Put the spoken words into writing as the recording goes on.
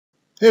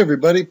Hey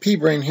everybody,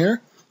 P-Brane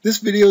here. This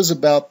video is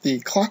about the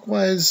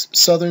clockwise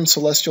southern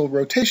celestial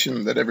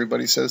rotation that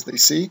everybody says they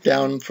see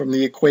down from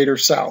the equator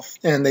south.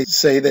 And they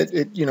say that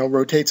it,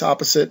 rotates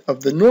opposite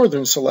of the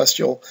northern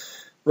celestial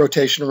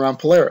rotation around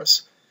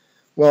Polaris.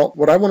 Well,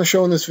 what I want to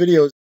show in this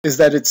video is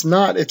that it's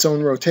not its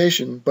own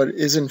rotation, but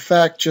is in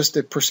fact just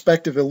a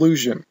perspective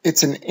illusion.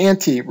 It's an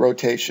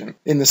anti-rotation,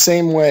 in the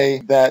same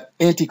way that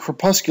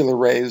anti-crepuscular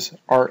rays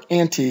are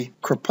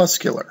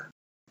anti-crepuscular.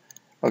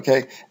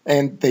 Okay,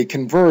 and they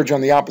converge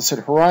on the opposite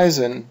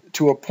horizon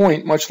to a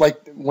point much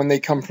like when they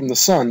come from the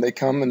sun. They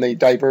come and they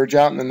diverge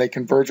out and then they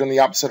converge on the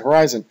opposite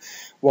horizon.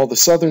 Well, the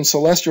southern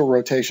celestial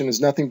rotation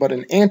is nothing but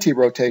an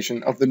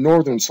anti-rotation of the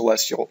northern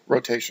celestial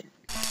rotation.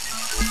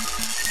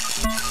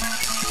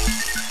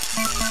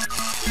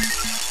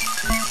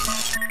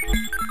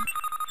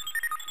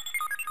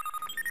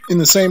 In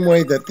the same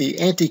way that the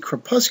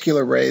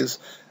anti-crepuscular rays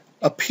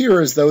appear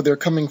as though they're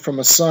coming from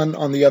a sun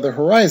on the other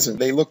horizon.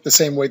 They look the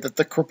same way that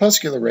the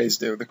crepuscular rays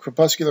do. The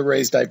crepuscular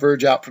rays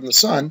diverge out from the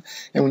sun,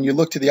 and when you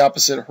look to the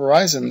opposite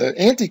horizon, the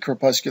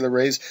anti-crepuscular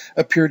rays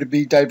appear to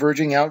be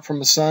diverging out from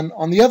a sun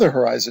on the other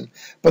horizon.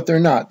 But they're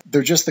not.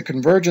 They're just the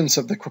convergence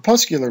of the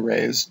crepuscular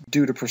rays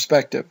due to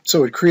perspective.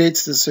 So it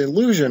creates this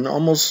illusion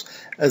almost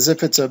as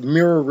if it's a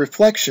mirror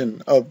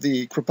reflection of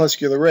the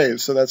crepuscular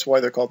rays. So that's why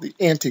they're called the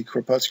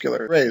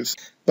anti-crepuscular rays.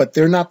 But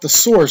they're not the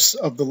source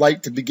of the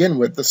light to begin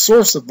with. The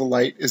source of the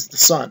light is the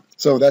sun.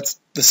 So that's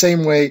the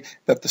same way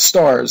that the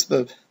stars,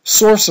 the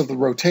source of the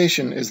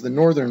rotation is the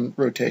northern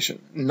rotation,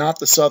 not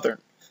the southern.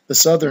 The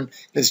southern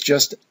is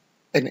just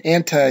an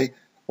anti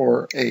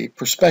or a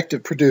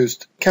perspective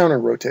produced counter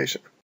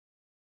rotation.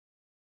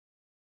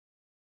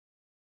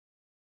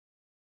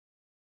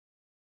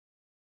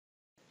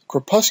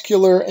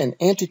 Crepuscular and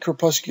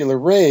anti-crepuscular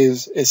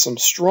rays is some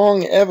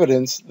strong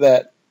evidence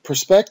that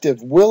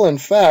perspective will in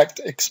fact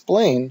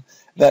explain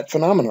that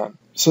phenomenon.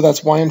 So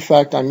that's why in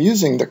fact I'm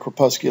using the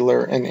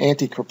crepuscular and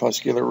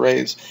anti-crepuscular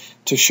rays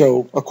to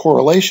show a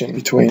correlation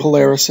between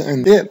Polaris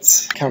and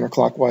its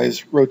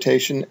counterclockwise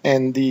rotation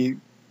and the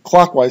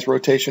clockwise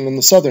rotation in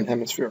the southern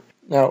hemisphere.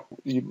 Now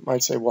you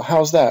might say, well,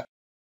 how's that?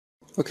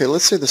 Okay,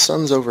 let's say the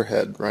sun's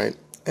overhead, right?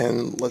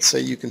 And let's say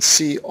you can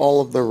see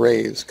all of the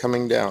rays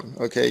coming down.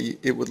 Okay,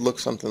 it would look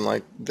something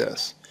like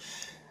this,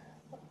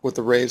 with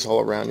the rays all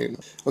around you.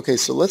 Okay,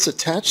 so let's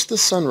attach the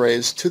sun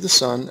rays to the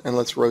sun and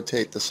let's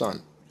rotate the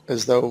sun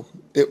as though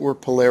it were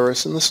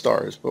Polaris and the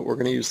stars, but we're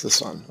going to use the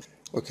sun.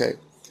 Okay,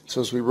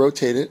 so as we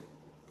rotate it,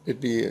 it'd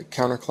be a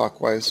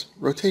counterclockwise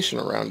rotation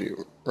around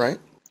you, right?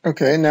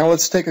 Okay, now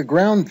let's take a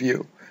ground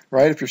view,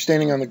 right? If you're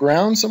standing on the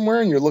ground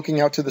somewhere and you're looking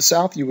out to the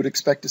south, you would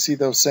expect to see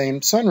those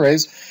same sun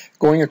rays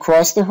going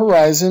across the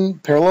horizon,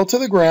 parallel to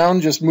the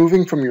ground, just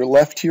moving from your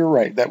left to your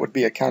right. That would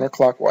be a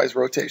counterclockwise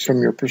rotation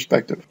from your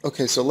perspective.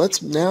 Okay, so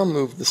let's now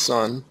move the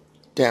sun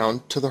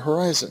down to the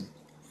horizon.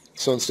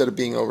 So instead of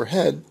being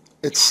overhead,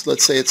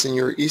 let's say it's in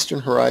your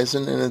eastern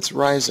horizon and it's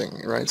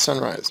rising, right?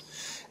 Sunrise.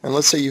 And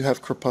let's say you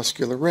have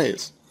crepuscular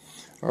rays,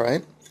 all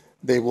right?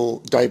 They will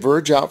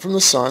diverge out from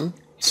the sun,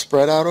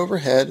 spread out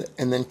overhead,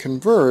 and then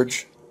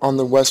converge on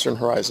the western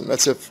horizon.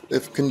 That's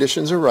if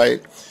conditions are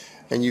right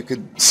and you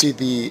could see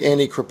the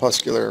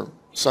anti-crepuscular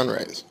sun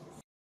rays.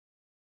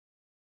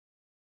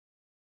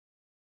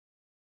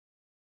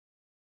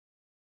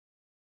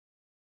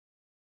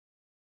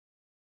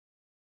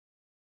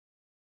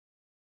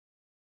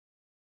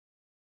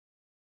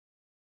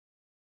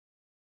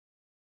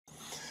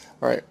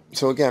 All right,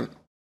 so again,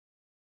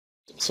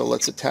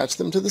 let's attach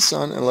them to the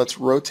sun and let's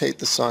rotate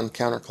the sun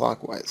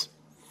counterclockwise.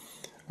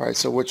 All right,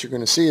 so what you're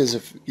going to see is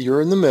if you're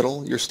in the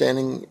middle, you're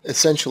standing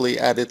essentially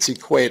at its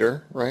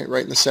equator, right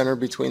in the center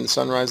between the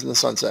sunrise and the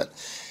sunset,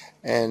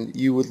 and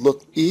you would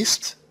look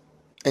east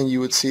and you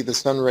would see the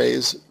sun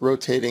rays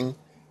rotating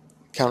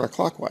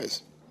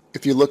counterclockwise.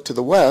 If you look to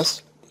the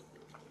west,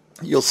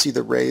 you'll see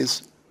the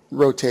rays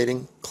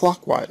rotating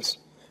clockwise.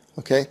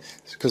 Okay,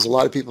 because a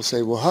lot of people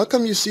say, well, how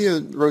come you see a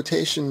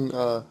rotation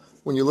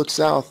when you look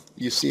south,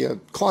 you see a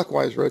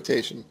clockwise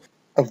rotation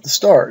of the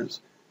stars?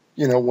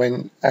 You know,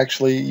 when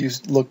actually you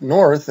look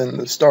north and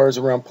the stars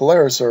around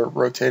Polaris are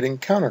rotating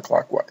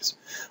counterclockwise.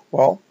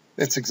 Well,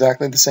 it's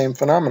exactly the same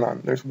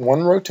phenomenon. There's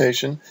one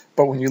rotation,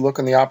 but when you look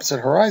on the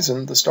opposite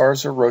horizon, the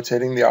stars are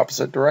rotating the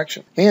opposite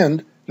direction.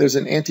 And there's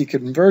an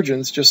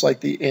anti-convergence, just like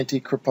the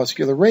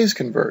anti-crepuscular rays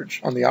converge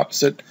on the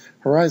opposite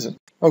horizon.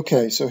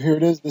 Okay, so here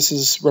it is.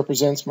 This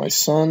represents my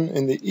sun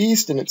in the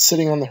east, and it's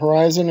sitting on the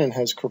horizon and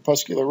has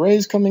crepuscular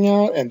rays coming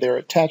out, and they're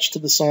attached to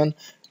the sun.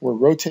 We're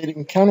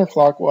rotating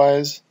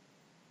counterclockwise.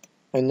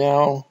 And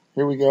now,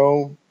 here we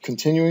go,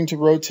 continuing to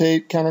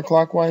rotate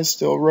counterclockwise,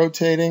 still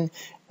rotating.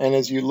 And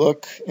as you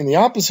look in the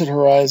opposite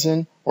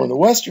horizon, or in the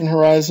western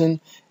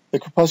horizon, the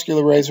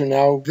crepuscular rays are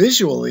now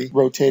visually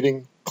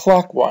rotating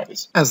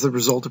clockwise as the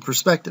result of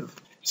perspective.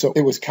 So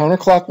it was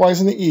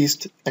counterclockwise in the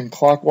east and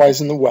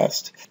clockwise in the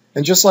west.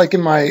 And just like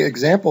in my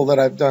example that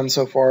I've done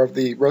so far of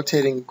the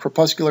rotating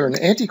crepuscular and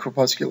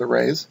anti-crepuscular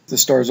rays, the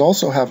stars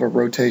also have a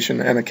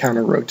rotation and a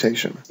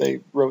counter-rotation.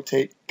 They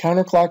rotate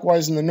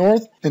counterclockwise in the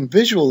north and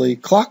visually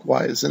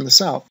clockwise in the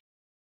south.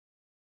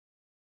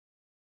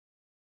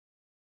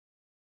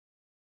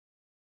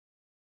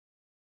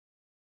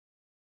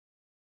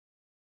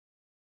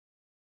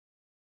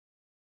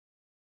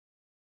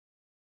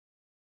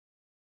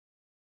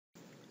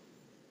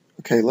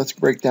 Okay, let's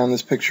break down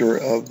this picture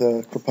of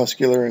the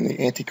crepuscular and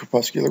the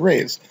anti-crepuscular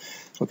rays.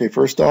 Okay,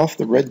 first off,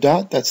 the red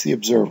dot, that's the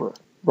observer,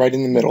 right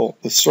in the middle.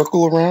 The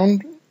circle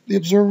around the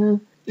observer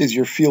is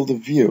your field of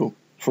view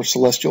for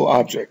celestial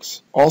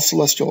objects. All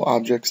celestial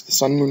objects, the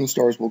sun, moon, and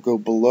stars, will go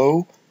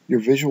below your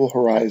visual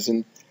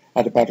horizon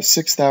at about a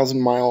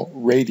 6,000-mile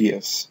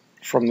radius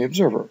from the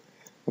observer.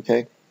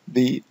 Okay,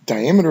 the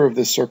diameter of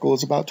this circle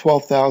is about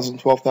 12,000,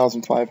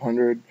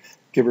 12,500,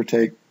 give or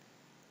take.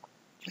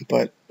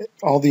 But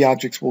all the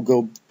objects will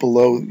go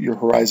below your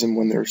horizon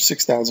when they're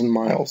 6,000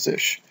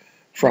 miles-ish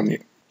from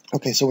you.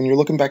 Okay, so when you're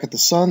looking back at the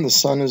sun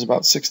is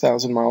about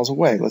 6,000 miles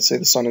away. Let's say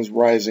the sun is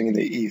rising in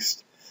the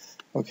east.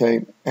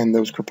 Okay, and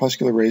those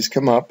crepuscular rays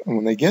come up, and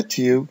when they get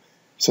to you,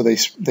 so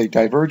they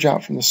diverge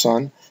out from the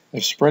sun,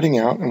 they're spreading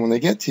out, and when they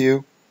get to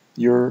you,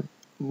 your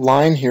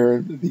line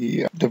here,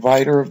 the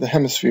divider of the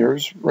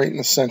hemispheres, right in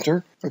the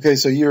center. Okay,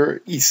 so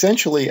you're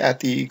essentially at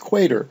the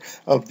equator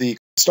of the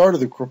start of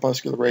the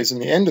crepuscular rays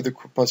and the end of the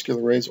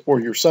crepuscular rays, or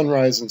your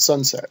sunrise and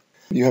sunset.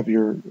 You have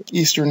your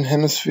eastern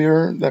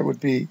hemisphere, that would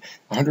be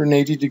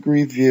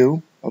 180-degree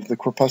view of the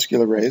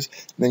crepuscular rays.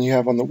 And then you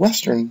have on the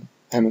western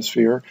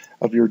hemisphere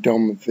of your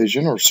dome of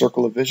vision or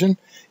circle of vision,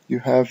 you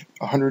have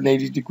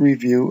 180-degree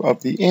view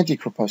of the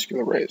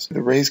anti-crepuscular rays.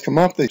 The rays come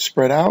up, they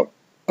spread out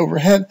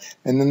overhead,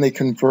 and then they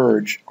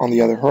converge on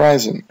the other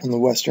horizon, on the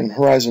western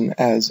horizon,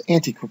 as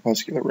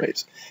anti-crepuscular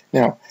rays.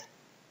 Now,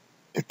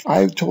 if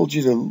I told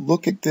you to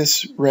look at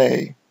this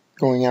ray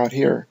going out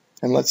here,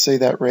 and let's say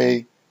that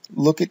ray,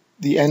 look at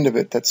the end of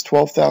it, that's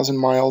 12,000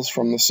 miles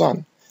from the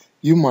sun,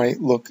 you might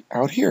look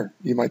out here.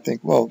 You might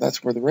think, well,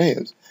 that's where the ray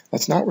is.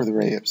 That's not where the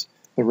ray is.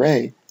 The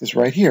ray is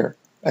right here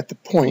at the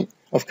point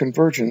of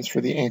convergence for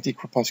the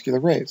anti-crepuscular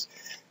rays.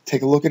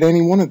 Take a look at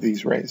any one of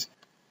these rays.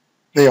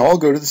 They all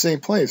go to the same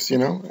place, you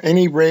know.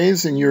 Any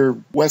rays in your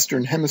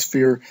western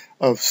hemisphere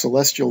of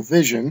celestial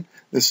vision,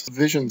 this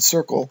vision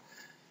circle,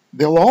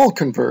 they'll all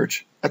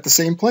converge at the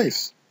same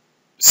place,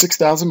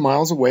 6,000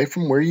 miles away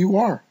from where you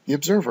are, the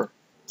observer.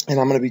 And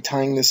I'm going to be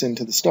tying this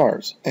into the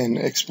stars and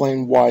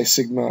explain why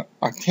Sigma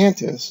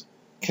Octantis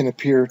can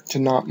appear to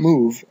not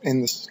move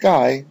in the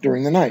sky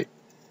during the night.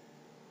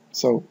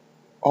 So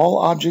all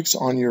objects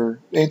on your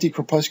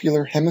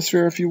anti-crepuscular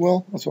hemisphere, if you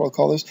will, that's what I'll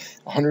call this,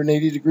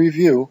 180-degree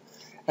view,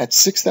 at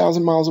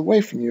 6,000 miles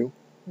away from you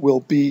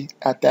will be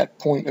at that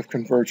point of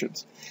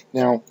convergence.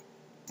 Now,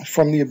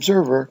 from the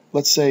observer,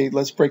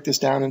 let's break this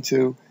down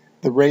into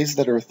the rays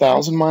that are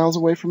 1,000 miles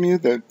away from you,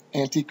 the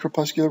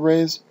anti-crepuscular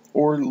rays,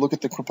 or look at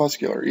the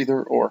crepuscular,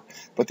 either or.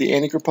 But the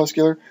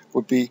anti-crepuscular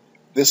would be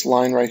this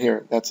line right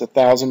here. That's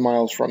 1,000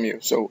 miles from you.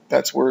 So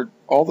that's where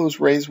all those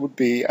rays would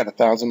be at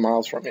 1,000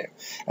 miles from you.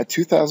 At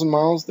 2,000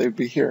 miles, they would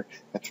be here.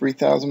 At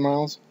 3,000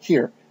 miles,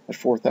 here. At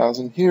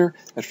 4,000, here.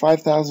 At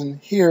 5,000,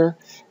 here.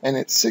 And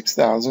at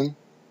 6,000,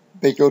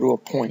 they go to a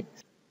point.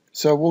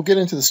 So we'll get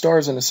into the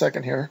stars in a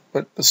second here,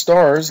 but the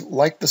stars,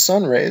 like the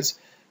sun rays,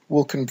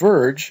 will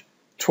converge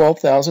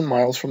 12,000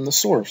 miles from the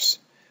source.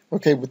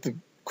 Okay, with the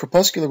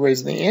crepuscular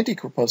rays and the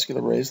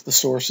anti-crepuscular rays, the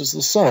source is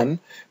the sun,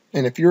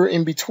 and if you're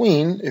in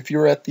between, if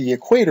you're at the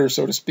equator,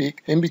 so to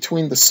speak, in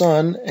between the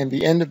sun and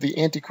the end of the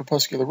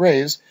anti-crepuscular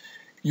rays,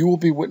 you will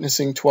be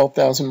witnessing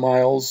 12,000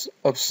 miles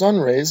of sun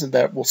rays, and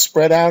that will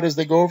spread out as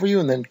they go over you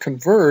and then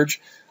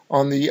converge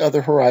on the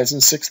other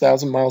horizon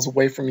 6,000 miles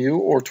away from you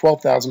or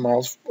 12,000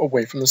 miles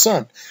away from the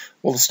sun.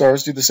 Well, the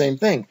stars do the same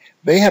thing.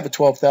 They have a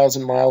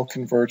 12,000 mile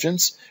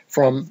convergence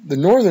from the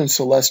northern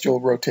celestial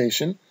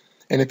rotation,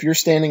 and if you're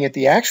standing at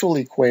the actual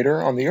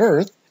equator on the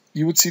Earth,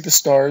 you would see the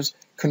stars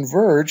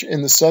converge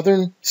in the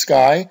southern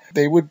sky.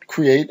 They would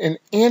create an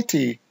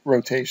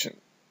anti-rotation,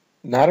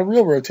 not a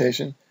real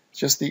rotation,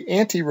 just the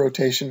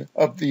anti-rotation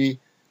of the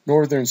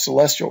northern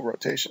celestial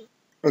rotation.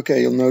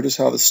 Okay, you'll notice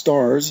how the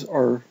stars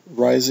are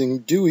rising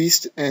due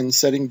east and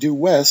setting due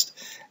west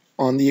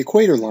on the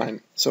equator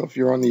line. So if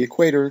you're on the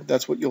equator,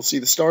 that's what you'll see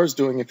the stars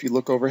doing if you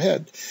look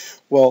overhead.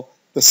 Well,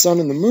 the sun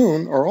and the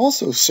moon are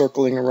also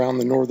circling around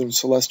the northern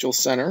celestial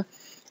center,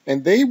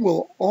 and they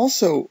will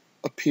also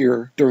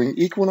appear during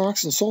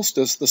equinox and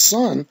solstice. The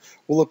sun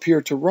will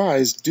appear to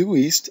rise due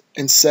east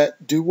and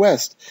set due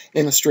west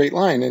in a straight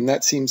line, and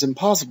that seems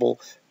impossible.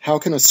 How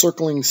can a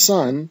circling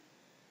sun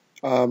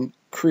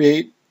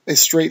create a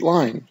straight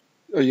line,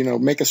 or,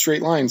 make a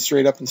straight line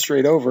straight up and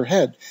straight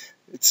overhead?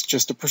 It's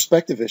just a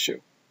perspective issue,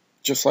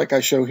 just like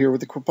I show here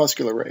with the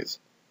crepuscular rays.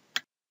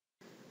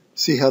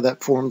 See how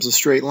that forms a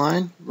straight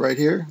line right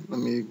here? Let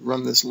me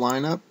run this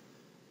line up.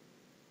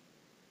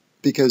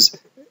 Because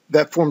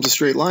that forms a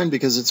straight line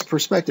because it's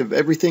perspective.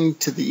 Everything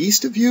to the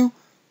east of you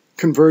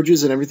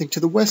converges and everything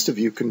to the west of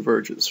you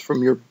converges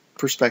from your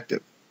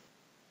perspective.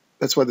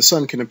 That's why the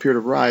sun can appear to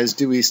rise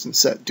due east and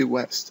set due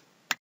west.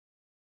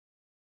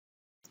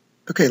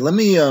 Okay, let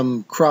me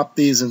crop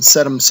these and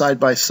set them side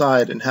by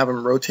side and have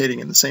them rotating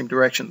in the same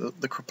direction,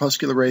 the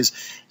crepuscular rays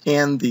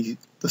and the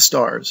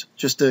stars,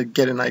 just to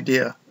get an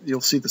idea.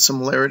 You'll see the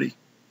similarity.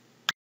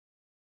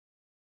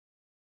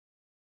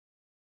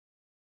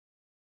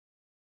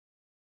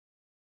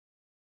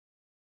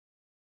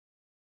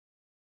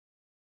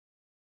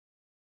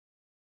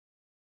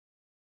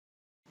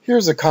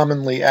 Here's a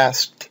commonly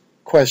asked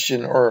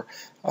question or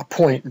a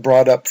point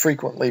brought up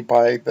frequently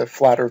by the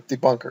flat earth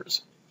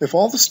debunkers. If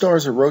all the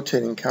stars are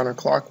rotating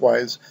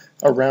counterclockwise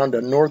around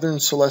a northern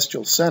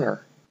celestial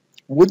center,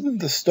 wouldn't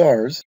the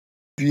stars,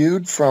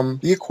 viewed from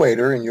the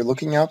equator and you're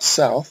looking out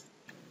south,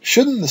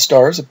 shouldn't the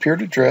stars appear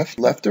to drift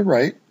left or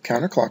right,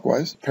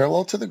 counterclockwise,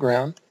 parallel to the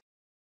ground,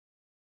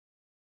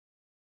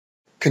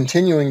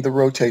 continuing the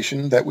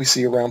rotation that we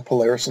see around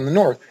Polaris in the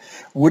north?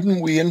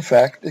 Wouldn't we, in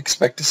fact,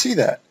 expect to see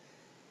that?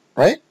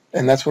 Right?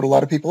 And that's what a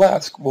lot of people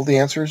ask. Well, the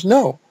answer is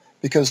no,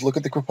 because look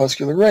at the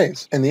crepuscular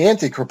rays and the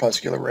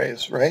anti-crepuscular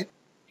rays, right?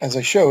 As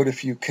I showed,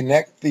 if you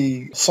connect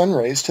the sun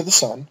rays to the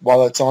sun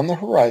while it's on the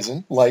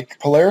horizon, like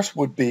Polaris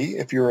would be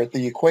if you're at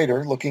the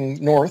equator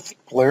looking north,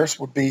 Polaris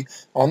would be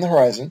on the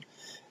horizon.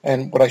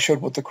 And what I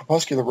showed with the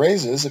crepuscular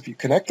rays is if you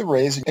connect the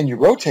rays and you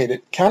rotate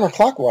it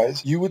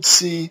counterclockwise, you would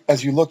see,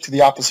 as you look to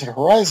the opposite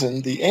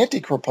horizon, the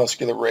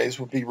anti-crepuscular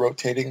rays would be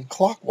rotating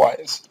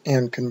clockwise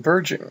and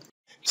converging.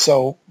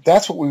 So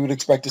that's what we would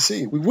expect to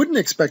see. We wouldn't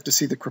expect to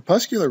see the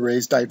crepuscular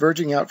rays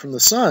diverging out from the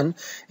sun,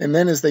 and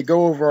then as they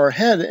go over our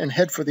head and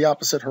head for the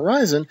opposite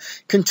horizon,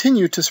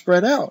 continue to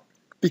spread out,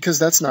 because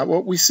that's not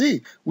what we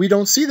see. We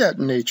don't see that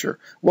in nature.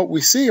 What we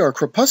see are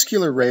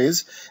crepuscular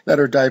rays that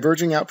are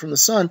diverging out from the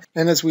sun,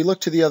 and as we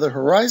look to the other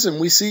horizon,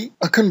 we see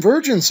a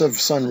convergence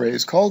of sun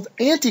rays called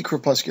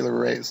anti-crepuscular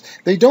rays.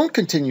 They don't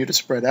continue to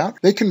spread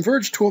out. They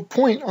converge to a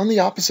point on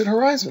the opposite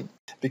horizon,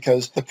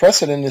 because the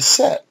precedent is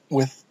set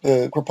with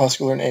the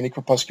crepuscular and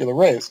anti-crepuscular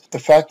rays. The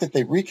fact that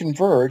they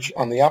reconverge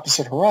on the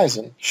opposite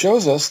horizon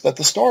shows us that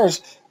the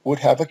stars would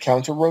have a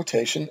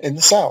counter-rotation in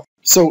the south.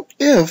 So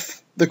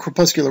if the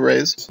crepuscular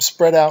rays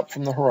spread out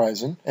from the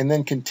horizon and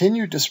then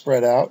continue to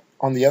spread out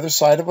on the other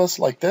side of us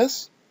like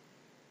this,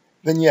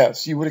 then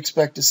yes, you would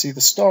expect to see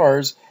the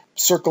stars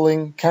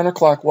circling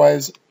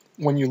counterclockwise.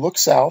 When you look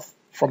south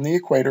from the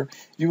equator,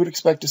 you would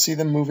expect to see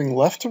them moving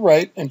left to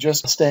right and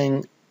just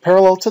staying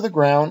parallel to the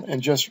ground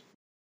and just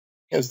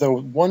as though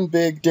one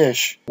big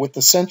dish with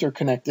the center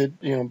connected,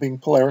 being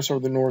Polaris or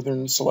the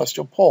northern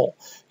celestial pole.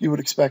 You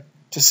would expect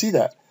to see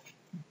that.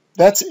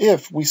 That's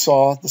if we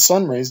saw the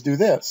sun rays do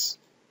this.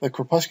 The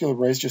crepuscular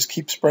rays just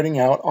keep spreading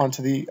out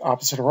onto the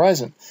opposite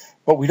horizon.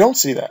 But we don't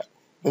see that.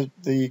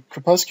 The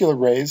crepuscular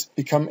rays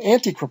become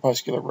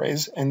anti-crepuscular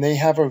rays, and they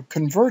have a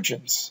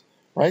convergence,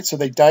 right? So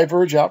they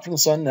diverge out from the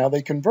sun, now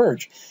they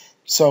converge.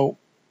 So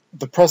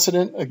the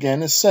precedent,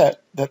 again, is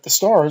set that the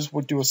stars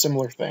would do a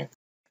similar thing.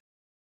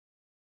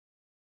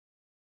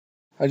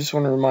 I just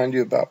want to remind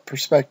you about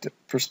perspective.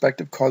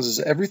 Perspective causes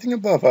everything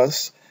above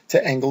us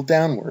to angle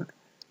downward,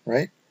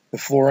 right? The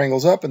floor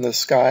angles up and the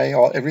sky,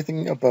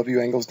 everything above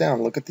you angles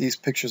down. Look at these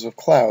pictures of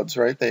clouds,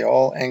 right? They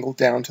all angle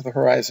down to the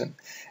horizon.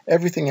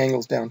 Everything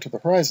angles down to the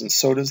horizon.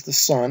 So does the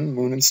sun,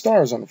 moon, and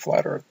stars on a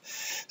flat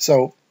Earth.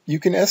 So you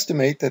can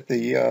estimate that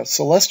the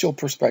celestial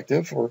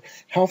perspective, or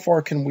how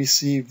far can we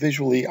see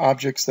visually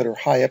objects that are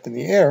high up in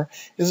the air,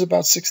 is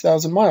about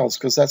 6,000 miles,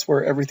 because that's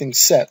where everything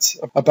sets,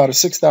 about a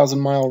 6,000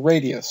 mile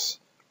radius,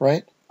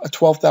 right? A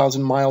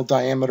 12,000 mile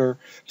diameter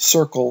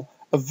circle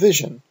of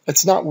vision.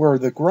 It's not where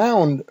the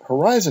ground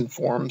horizon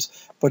forms,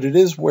 but it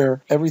is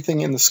where everything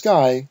in the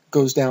sky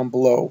goes down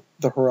below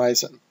the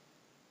horizon.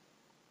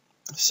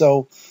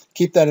 So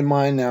keep that in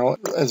mind now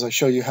as I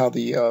show you how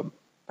the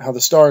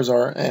stars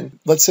are. And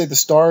let's say the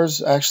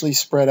stars actually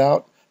spread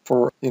out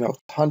for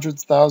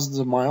hundreds, thousands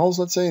of miles,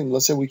 let's say, and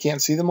let's say we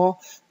can't see them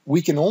all.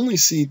 We can only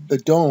see the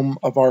dome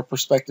of our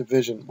perspective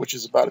vision, which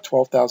is about a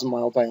 12,000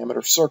 mile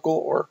diameter circle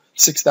or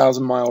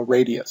 6,000 mile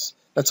radius.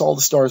 That's all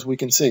the stars we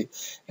can see.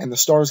 And the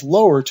stars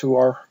lower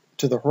to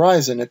the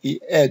horizon at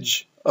the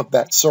edge of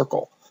that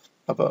circle,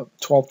 of a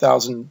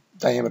 12,000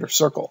 diameter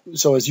circle.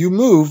 So as you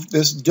move,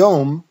 this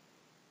dome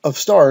of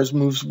stars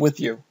moves with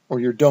you, or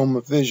your dome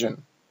of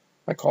vision,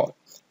 I call it.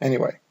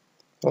 Anyway,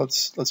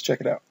 let's check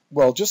it out.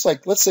 Well, just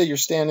like, let's say you're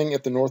standing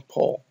at the North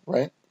Pole,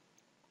 right?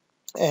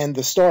 And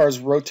the stars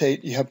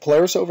rotate. You have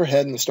Polaris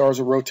overhead, and the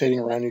stars are rotating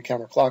around you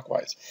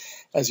counterclockwise.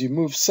 As you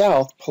move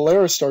south,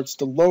 Polaris starts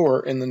to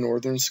lower in the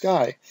northern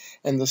sky,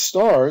 and the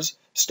stars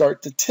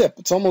start to tip.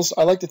 It's almost,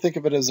 I like to think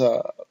of it as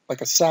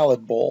like a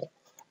salad bowl,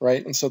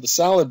 right? And so the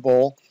salad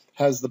bowl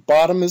has the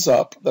bottom is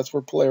up, that's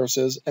where Polaris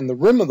is, and the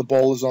rim of the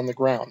bowl is on the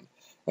ground.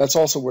 That's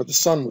also where the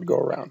sun would go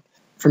around,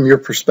 from your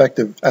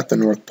perspective at the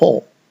North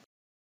Pole.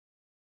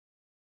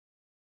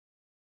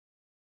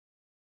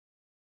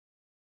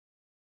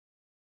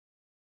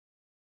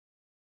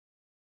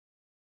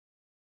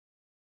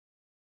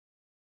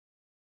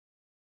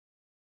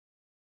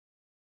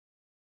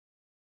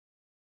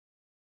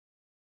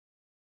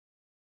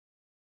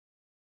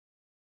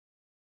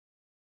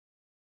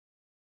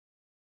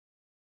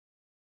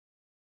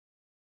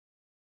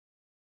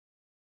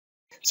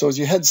 So as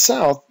you head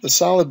south, the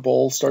salad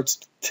bowl starts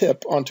to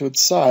tip onto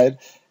its side,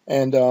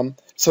 and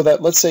so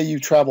that, let's say you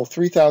travel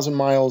 3,000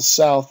 miles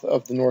south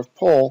of the North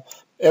Pole,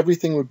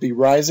 everything would be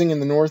rising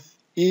in the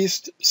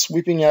northeast,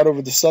 sweeping out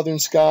over the southern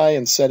sky,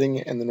 and setting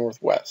in the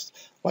northwest,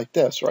 like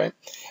this, right?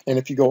 And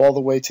if you go all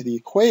the way to the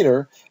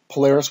equator,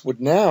 Polaris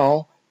would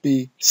now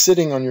be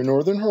sitting on your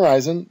northern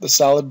horizon. The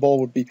solid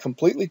bowl would be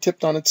completely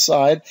tipped on its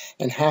side,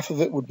 and half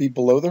of it would be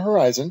below the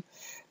horizon.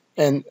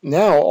 And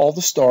now all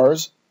the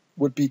stars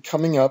would be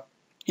coming up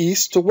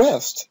east to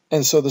west,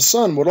 and so the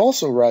sun would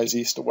also rise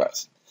east to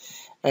west.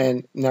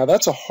 And now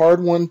that's a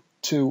hard one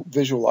to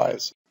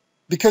visualize,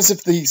 because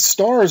if the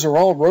stars are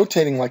all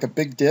rotating like a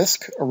big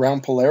disk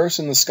around Polaris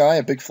in the sky,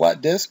 a big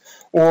flat disk,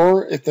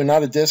 or if they're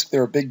not a disk,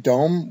 they're a big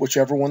dome,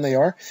 whichever one they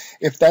are,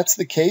 if that's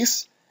the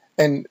case,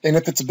 and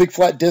if it's a big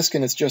flat disk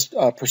and it's just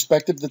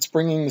perspective that's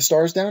bringing the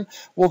stars down,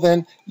 well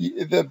then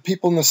the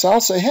people in the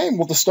south say, hey,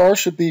 well the stars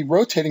should be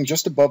rotating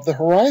just above the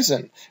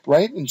horizon,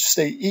 right? And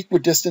stay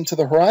equidistant to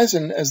the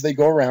horizon as they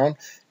go around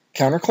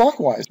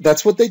counterclockwise.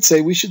 That's what they'd say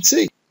we should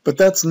see. But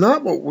that's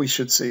not what we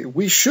should see.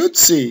 We should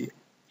see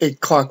a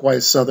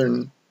clockwise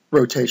southern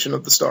rotation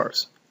of the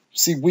stars.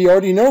 See, we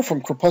already know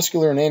from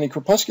crepuscular and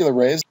anti-crepuscular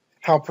rays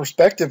how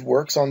perspective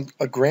works on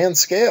a grand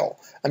scale.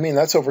 I mean,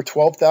 that's over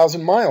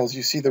 12,000 miles.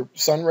 You see the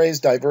sun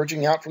rays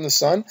diverging out from the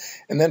sun,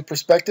 and then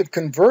perspective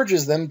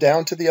converges them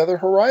down to the other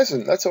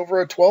horizon. That's over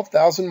a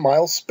 12,000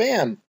 mile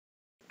span.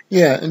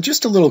 Yeah, and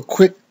just a little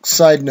quick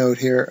side note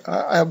here.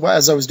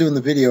 As I was doing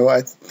the video,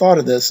 I thought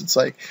of this. It's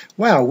like,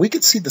 wow, we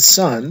could see the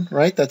sun,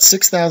 right? That's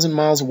 6,000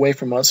 miles away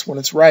from us when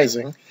it's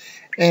rising.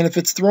 And if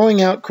it's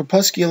throwing out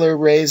crepuscular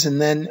rays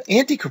and then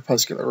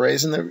anti-crepuscular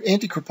rays, and the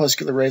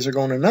anti-crepuscular rays are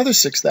going another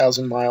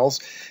 6,000 miles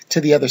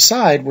to the other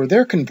side where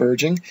they're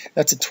converging,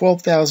 that's a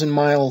 12,000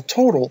 mile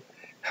total.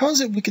 How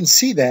is it we can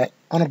see that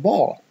on a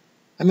ball?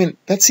 I mean,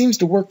 that seems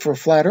to work for a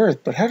flat Earth,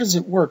 but how does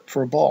it work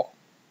for a ball?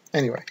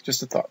 Anyway,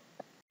 just a thought.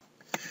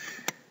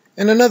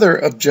 And another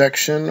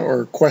objection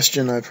or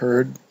question I've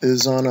heard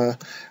is on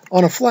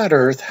a flat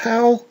Earth,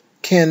 how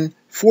can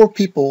four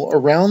people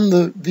around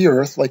the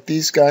Earth, like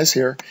these guys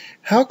here,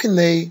 how can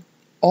they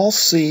all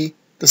see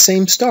the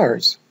same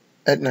stars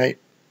at night?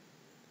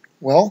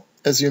 Well,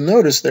 as you'll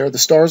notice there, the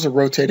stars are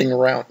rotating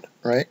around,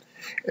 right?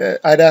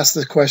 I'd ask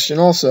the question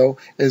also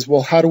is,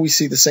 well, how do we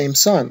see the same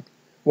sun?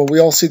 Well, we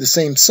all see the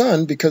same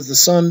sun because the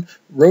sun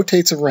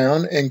rotates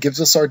around and gives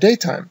us our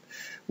daytime.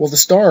 Well, the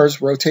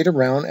stars rotate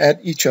around at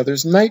each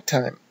other's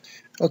nighttime.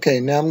 Okay,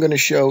 now I'm going to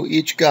show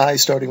each guy,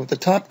 starting with the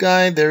top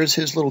guy. There's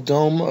his little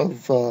dome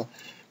of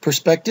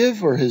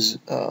perspective, or his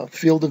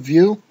field of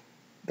view,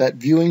 that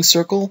viewing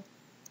circle,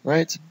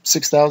 right? It's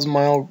 6,000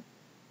 mile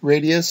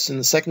radius. And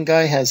the second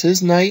guy has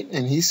his night,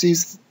 and he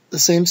sees the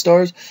same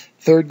stars.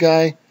 Third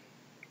guy,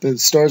 the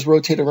stars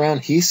rotate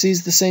around, he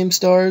sees the same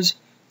stars.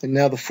 And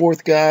now the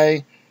fourth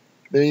guy,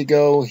 there you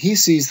go, he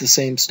sees the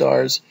same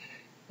stars.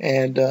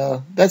 And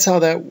that's how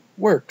that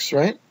works,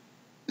 right?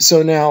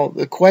 So now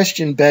the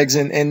question begs,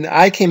 and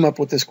I came up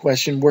with this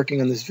question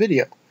working on this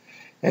video,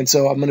 and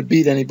so I'm going to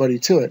beat anybody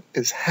to it,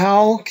 is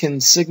how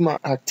can Sigma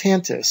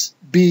Octantis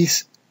be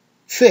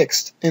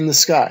fixed in the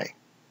sky?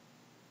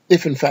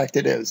 If in fact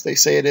it is. They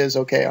say it is.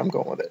 Okay, I'm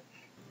going with it.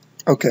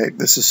 Okay,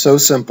 this is so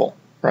simple,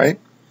 right?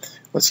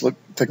 Let's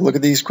take a look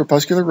at these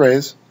crepuscular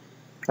rays,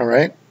 all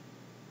right?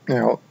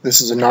 Now,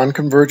 this is a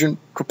non-convergent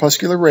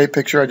crepuscular ray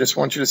picture. I just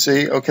want you to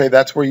see, okay,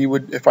 that's where you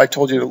would, if I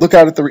told you to look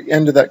out at the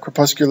end of that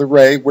crepuscular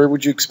ray, where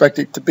would you expect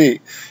it to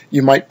be?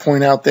 You might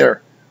point out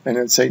there, and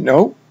it'd say,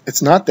 no,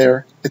 it's not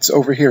there, it's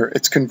over here,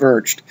 it's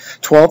converged.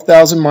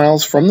 12,000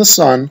 miles from the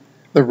sun,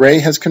 the ray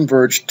has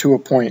converged to a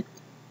point.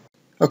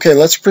 Okay,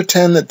 let's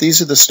pretend that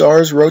these are the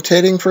stars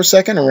rotating for a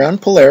second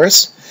around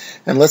Polaris,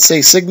 and let's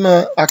say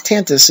Sigma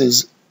Octantis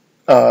is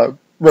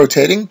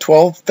rotating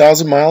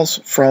 12,000 miles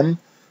from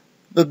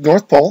the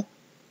North Pole,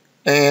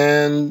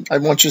 and I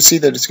want you to see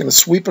that it's going to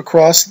sweep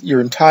across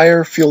your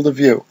entire field of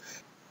view.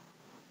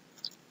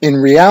 In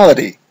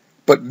reality,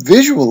 but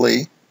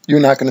visually,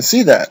 you're not going to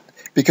see that,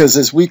 because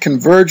as we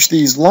converge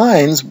these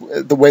lines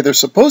the way they're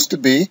supposed to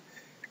be,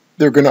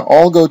 they're going to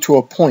all go to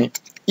a point.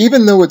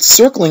 Even though it's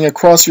circling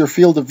across your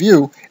field of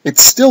view,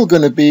 it's still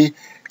going to be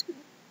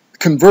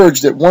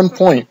converged at one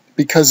point,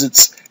 because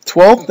it's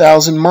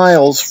 12,000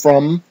 miles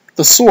from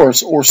the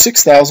source, or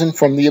 6,000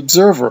 from the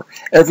observer.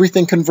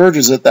 Everything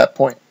converges at that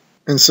point.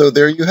 And so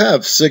there you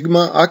have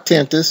Sigma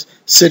Octantis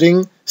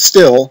sitting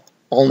still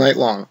all night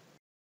long.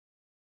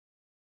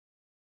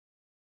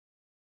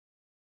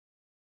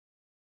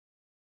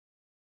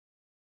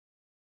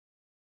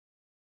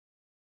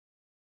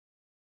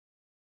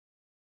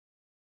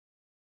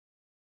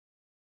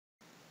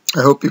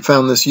 I hope you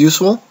found this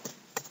useful.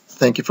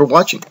 Thank you for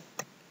watching.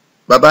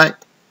 Bye-bye.